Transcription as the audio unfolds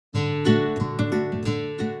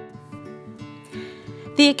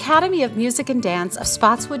The Academy of Music and Dance of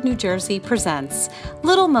Spotswood, New Jersey presents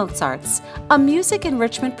Little Mozarts, a music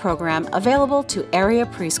enrichment program available to area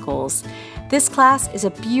preschools. This class is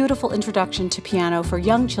a beautiful introduction to piano for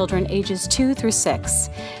young children ages 2 through 6.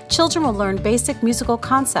 Children will learn basic musical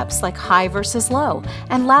concepts like high versus low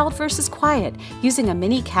and loud versus quiet using a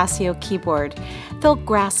mini Casio keyboard. They'll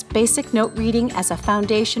grasp basic note reading as a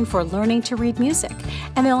foundation for learning to read music,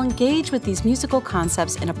 and they'll engage with these musical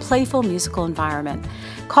concepts in a playful musical environment.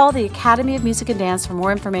 Call the Academy of Music and Dance for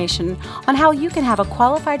more information on how you can have a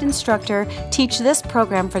qualified instructor teach this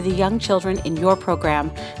program for the young children in your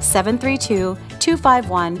program.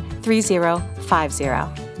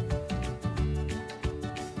 732-251-3050.